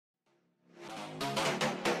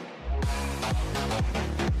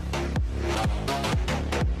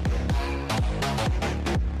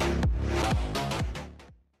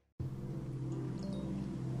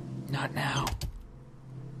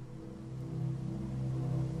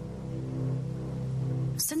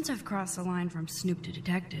Since I've crossed the line from snoop to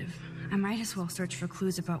detective, I might as well search for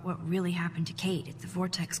clues about what really happened to Kate at the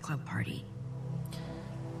Vortex Club party.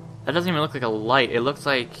 That doesn't even look like a light. It looks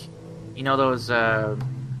like, you know those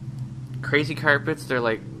crazy carpets? They're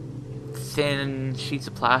like thin sheets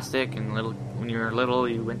of plastic, and when you were little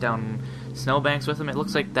you went down snowbanks with them. It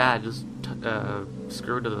looks like that, just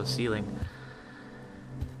screwed to the ceiling.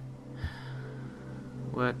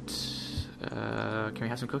 What? Can we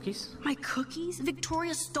have some cookies? My cookies?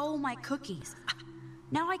 Victoria stole my cookies.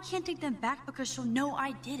 Now I can't take them back because she'll know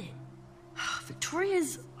I did it.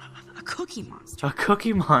 Victoria's a cookie monster. A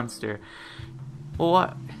cookie monster? Well,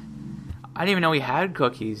 what? I didn't even know we had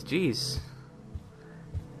cookies. Jeez.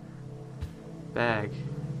 Bag.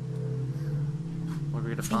 What are we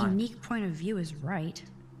gonna find? The unique point of view is right.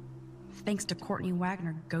 Thanks to Courtney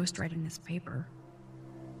Wagner ghostwriting this paper.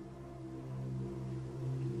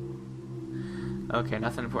 Okay,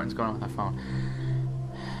 nothing important's going on with my phone.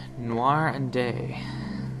 Noir and Day.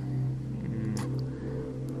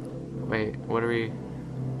 Wait, what are we...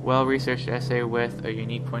 Well-researched essay with a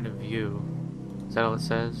unique point of view. Is that all it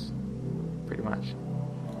says? Pretty much.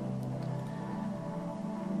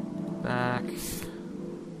 Back.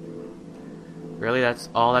 Really, that's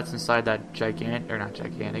all that's inside that gigantic... Or not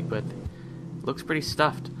gigantic, but... Looks pretty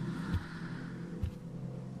stuffed.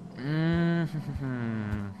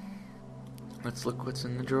 Let's look what's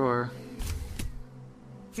in the drawer.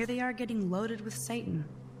 Here they are getting loaded with Satan.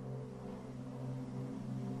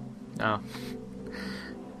 Oh.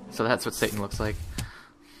 So that's what Satan looks like.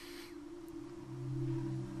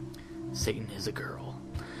 Satan is a girl.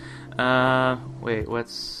 Wait,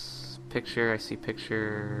 what's picture? I see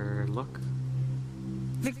picture. Look.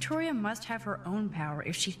 Victoria must have her own power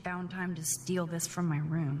if she found time to steal this from my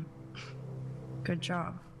room. Good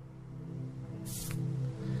job.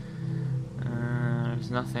 There's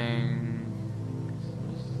nothing.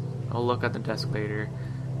 I'll look at the desk later.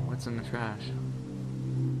 What's in the trash?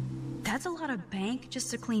 That's a lot of bank just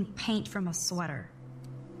to clean paint from a sweater.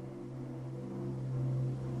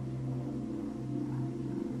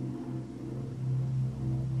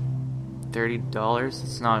 $30?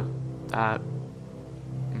 It's not that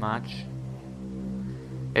much.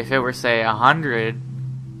 If it were, say, 100,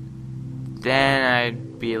 then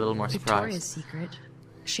I'd be a little more surprised. Victoria's secret.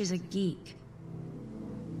 She's a geek.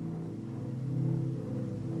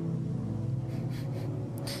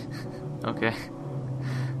 Okay.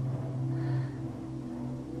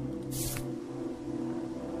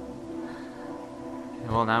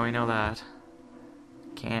 Well, now we know that.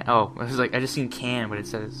 Can. Oh, it was like I just seen can, but it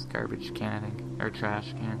says garbage can, I think, or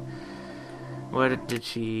trash can. What did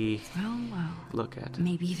she look at?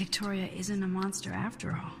 Maybe Victoria isn't a monster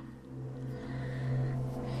after all.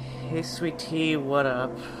 Hey, sweet tea, what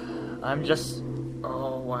up? I'm just...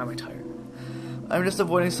 Oh, why am I tired? I'm just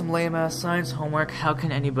avoiding some lame-ass science homework. How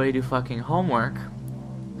can anybody do fucking homework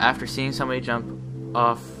after seeing somebody jump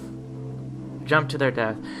to their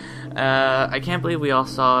death? I can't believe we all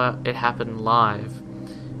saw it happen live.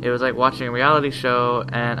 It was like watching a reality show,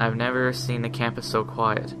 and I've never seen the campus so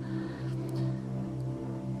quiet.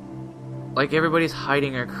 Like everybody's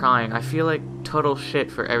hiding or crying. I feel like total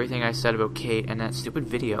shit for everything I said about Kate and that stupid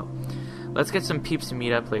video. Let's get some peeps to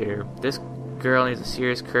meet up later. This girl needs a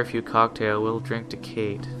serious curfew cocktail. We'll drink to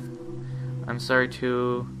Kate. I'm sorry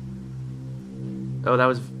to... Oh, that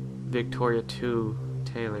was Victoria too,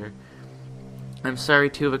 Taylor. I'm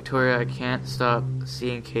sorry too, Victoria. I can't stop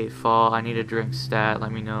seeing Kate fall. I need a drink stat.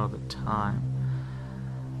 Let me know the time.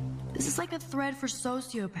 This is like a thread for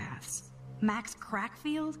sociopaths. Max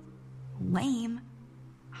Crackfield? Lame.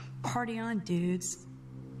 Party on, dudes.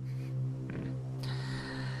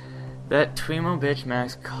 That Twemo bitch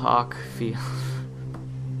Max Cockfield.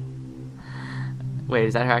 Wait,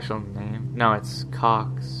 is that her actual name? No, it's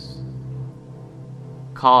Cox.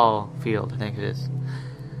 Caulfield, I think it is.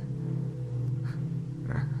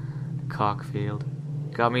 Cockfield.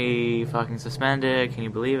 Got me fucking suspended. Can you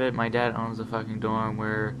believe it? My dad owns a fucking dorm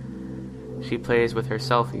where she plays with her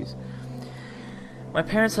selfies. My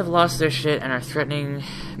parents have lost their shit and are threatening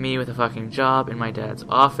me with a fucking job in my dad's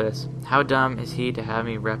office. How dumb is he to have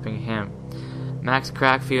me repping him? Max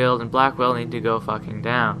Crackfield and Blackwell need to go fucking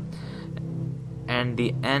down. And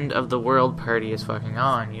the end of the world party is fucking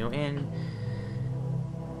on. You in?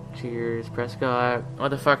 Cheers, Prescott. What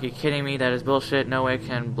the fuck, are you kidding me? That is bullshit. No way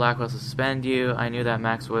can Blackwell suspend you. I knew that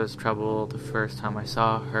Max was trouble the first time I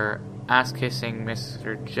saw her ass-kissing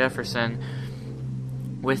Mr. Jefferson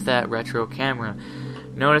with that retro camera.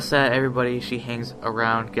 Notice that everybody she hangs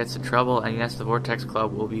around gets in trouble, and yes, the Vortex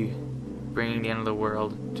Club will be bringing the end of the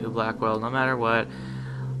world to Blackwell no matter what.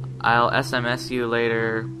 I'll SMS you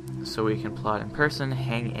later so we can plot in person.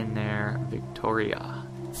 Hang in there, Victoria.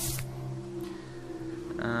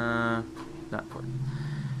 Not important.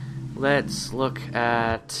 Let's look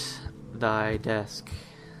at thy desk.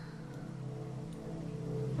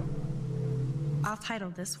 I'll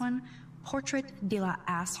title this one Portrait de la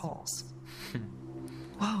Assholes.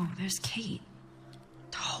 Whoa, there's Kate.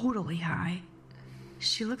 Totally high.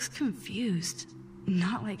 She looks confused.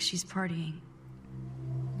 Not like she's partying.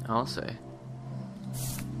 I'll say.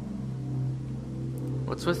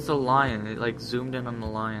 What's with the lion? It like zoomed in on the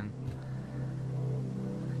lion.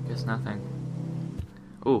 I guess nothing.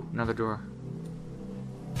 Ooh, another drawer.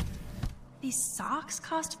 These socks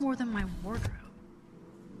cost more than my wardrobe.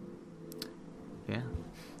 Yeah.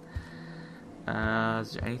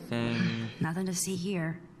 Is there anything... Nothing to see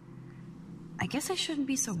here. I guess I shouldn't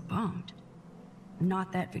be so bummed.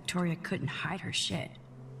 Not that Victoria couldn't hide her shit.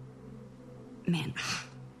 Man,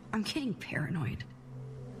 I'm getting paranoid.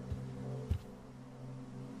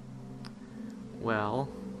 Well,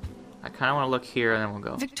 I kind of want to look here and then we'll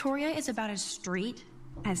go. Victoria is about as straight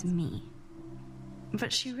as me.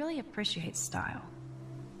 But she really appreciates style.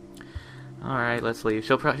 Alright, let's leave.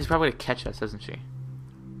 She's probably going to catch us, isn't she?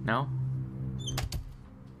 No?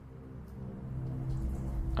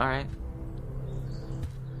 Alright.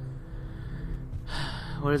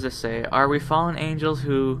 What does this say? Are we fallen angels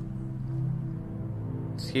who...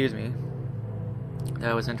 Excuse me.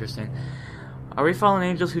 That was interesting. Are we fallen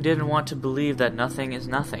angels who didn't want to believe that nothing is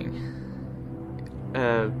nothing?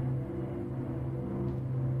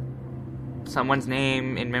 Someone's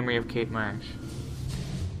name in memory of Kate Marsh.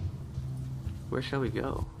 Where shall we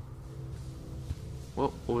go?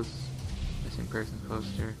 What was missing person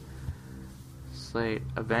poster? Slate.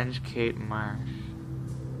 Avenge Kate Marsh.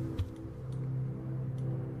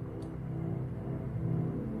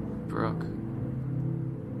 Brooke.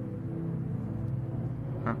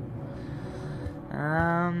 Huh.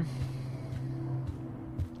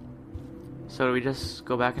 So do we just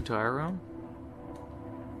go back into our room?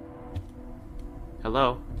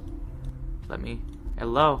 Hello? Let me...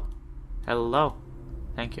 Hello? Hello?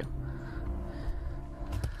 Thank you.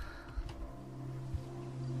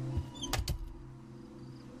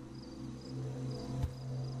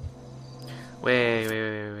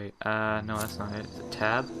 Wait. No, that's not it. It's a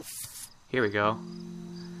tab. Here we go.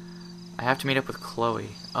 I have to meet up with Chloe.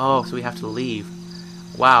 Oh, so we have to leave.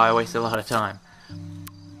 Wow, I wasted a lot of time.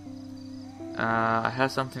 I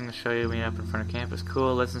have something to show you. Meet up in front of campus.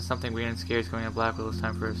 Cool. Listen, something weird and scary is going on Blackwell. It's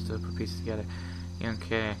time for us to put pieces together.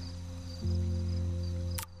 Okay.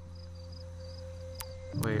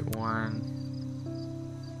 Wait, Warren.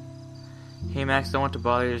 Hey Max, don't want to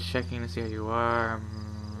bother you, just checking to see how you are.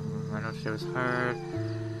 I know today was hard.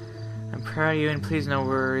 I'm proud of you, and please no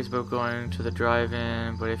worries about going to the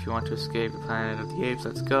drive-in, but if you want to escape the planet of the apes,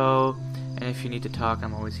 let's go. And if you need to talk,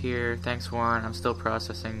 I'm always here. Thanks, Warren. I'm still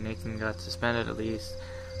processing. Nathan got suspended, at least.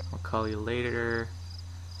 I'll call you later.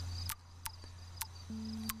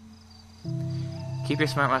 Keep your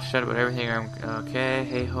smart mouth shut about everything. Okay,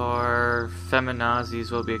 hey whore. Feminazis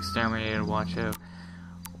will be exterminated. Watch out.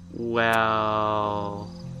 Well,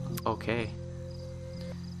 okay.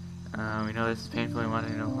 We know this is painful. We want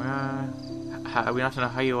to know we want to know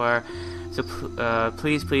how you are. So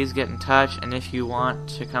please get in touch. And if you want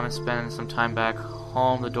to come and spend some time back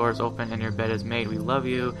home, the door is open and your bed is made. We love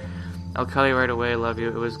you. I'll call you right away. Love you.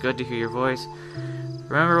 It was good to hear your voice.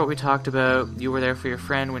 Remember what we talked about? You were there for your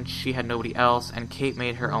friend when she had nobody else, and Kate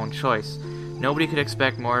made her own choice. Nobody could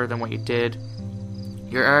expect more than what you did.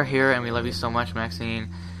 You're our hero, and we love you so much, Maxine.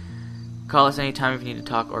 Call us anytime if you need to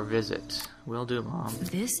talk or visit. Will do, Mom.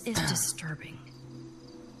 This is disturbing.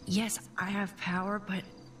 Yes, I have power, but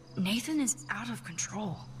Nathan is out of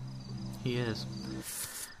control. He is.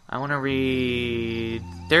 I want to read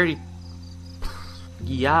 30...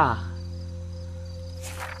 Yeah.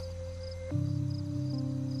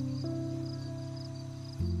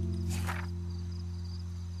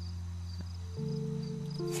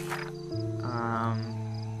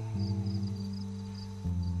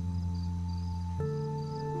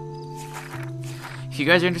 If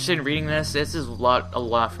you guys are interested in reading this is a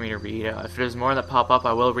lot for me to read. If there's more that pop up,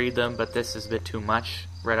 I will read them, but this is a bit too much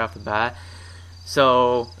right off the bat.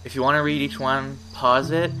 So, if you want to read each one, pause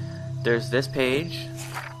it. There's this page.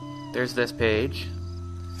 There's this page.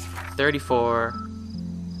 34.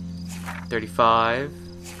 35.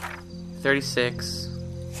 36.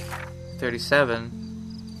 37.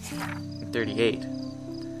 And 38.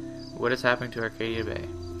 What is happening to Arcadia Bay?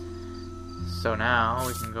 So now,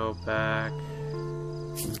 we can go back...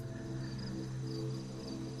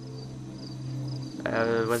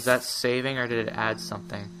 was that saving or did it add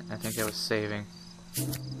something? I think I was saving.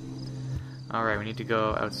 Alright, we need to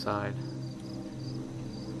go outside.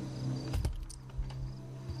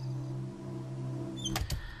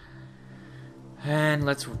 And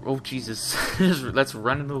let's... Oh, Jesus. Let's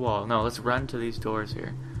run into the wall. No, let's run to these doors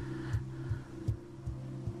here.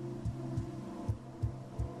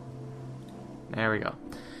 There we go.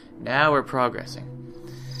 Now we're progressing.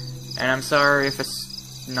 And I'm sorry if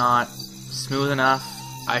it's not smooth enough.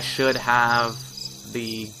 I should have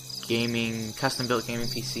the custom-built gaming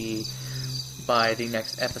PC by the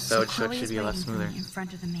next episode, so it should be a lot smoother. In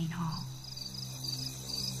front of the main hall.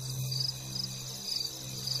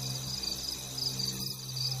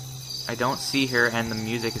 I don't see her, and the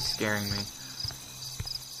music is scaring me.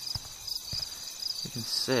 We can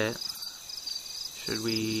sit. Should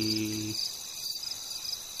we...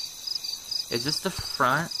 Is this the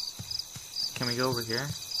front? Can we go over here?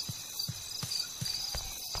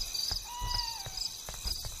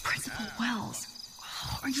 Principal Wells.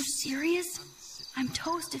 Oh, are you serious? I'm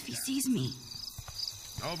toast if he sees me.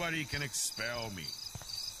 Nobody can expel me.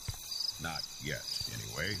 Not yet,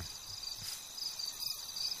 anyway.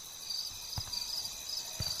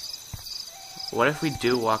 What if we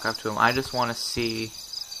do walk up to him? I just want to see...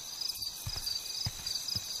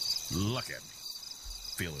 Look at me.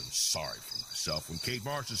 Feeling sorry for myself when Kate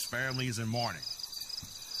Marsh's family is in mourning.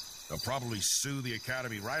 They'll probably sue the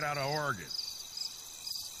Academy right out of Oregon.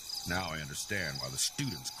 Now I understand why the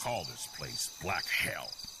students call this place Black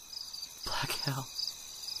Hell. Black Hell.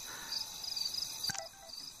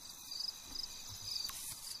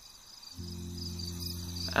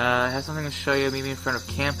 I have something to show you. Meet me in front of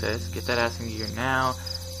campus. Get that ass in gear now.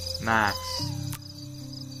 Max.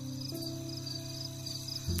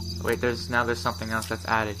 Wait, there's something else that's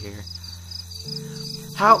added here.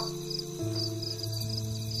 How?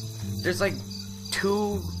 There's like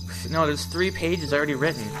there's 3 pages already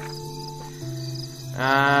written.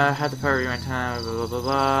 Had the part of my time, blah, blah, blah,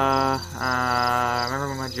 blah. Remember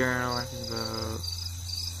when my journal, I think about...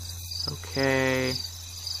 Okay.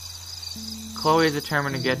 Chloe is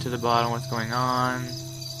determined to get to the bottom of what's going on.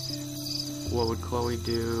 What would Chloe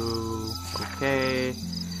do? Okay.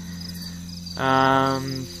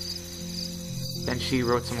 Then she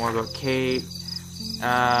wrote some more about Kate.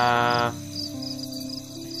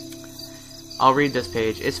 I'll read this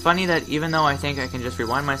page. It's funny that even though I think I can just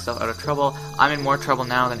rewind myself out of trouble, I'm in more trouble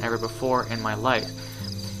now than ever before in my life.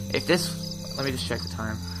 If this... Let me just check the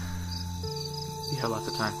time. We have lots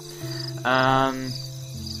of time. I'm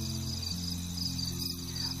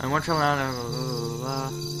in more trouble now than... Blah, blah, blah.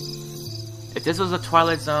 If this was a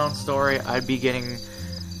Twilight Zone story, I'd be getting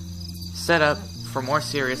set up for more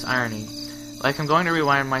serious irony. Like I'm going to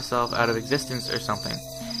rewind myself out of existence or something.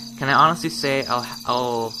 Can I honestly say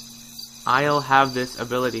I'll have this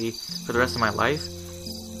ability for the rest of my life?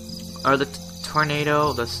 Are the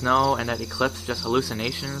tornado, the snow, and that eclipse just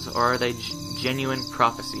hallucinations, or are they genuine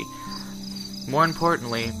prophecy? More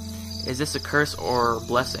importantly, is this a curse or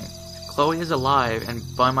blessing? Chloe is alive and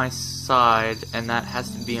by my side, and that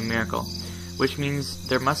has to be a miracle. Which means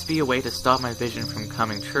there must be a way to stop my vision from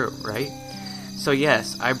coming true, right? So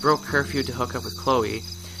yes, I broke curfew to hook up with Chloe.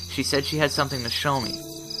 She said she had something to show me.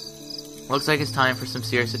 Looks like it's time for some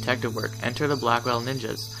serious detective work. Enter the Blackwell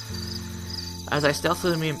Ninjas. As I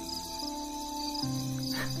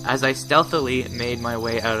stealthily made my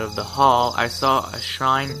way out of the hall, I saw a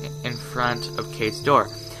shrine in front of Kate's door.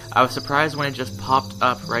 I was surprised when it just popped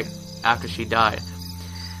up right after she died.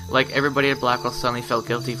 Like everybody at Blackwell suddenly felt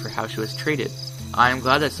guilty for how she was treated. I am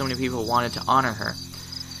glad that so many people wanted to honor her.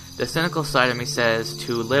 The cynical side of me says,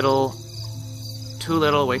 too little,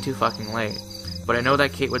 way too fucking late. But I know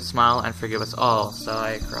that Kate would smile and forgive us all, so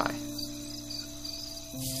I cry.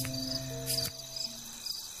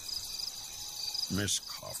 Miss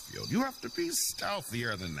Caulfield, you have to be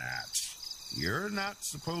stealthier than that. You're not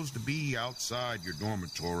supposed to be outside your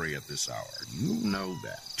dormitory at this hour. You know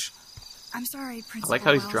that. I'm sorry, Principal I like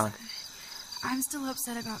how he's Wells. drunk. I'm still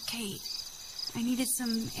upset about Kate. I needed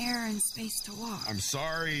some air and space to walk. I'm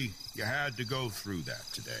sorry you had to go through that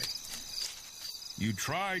today. You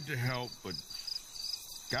tried to help, but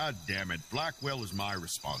God damn it, Blackwell is my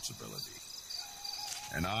responsibility.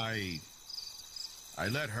 And I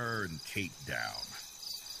let her and Kate down.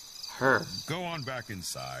 Her? Go on back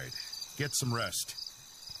inside. Get some rest.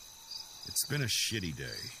 It's been a shitty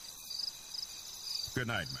day. Good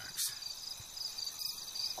night, Max.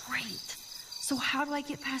 Great. So how do I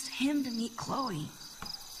get past him to meet Chloe?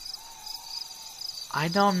 I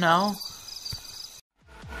don't know.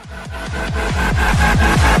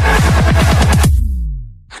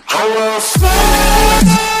 I will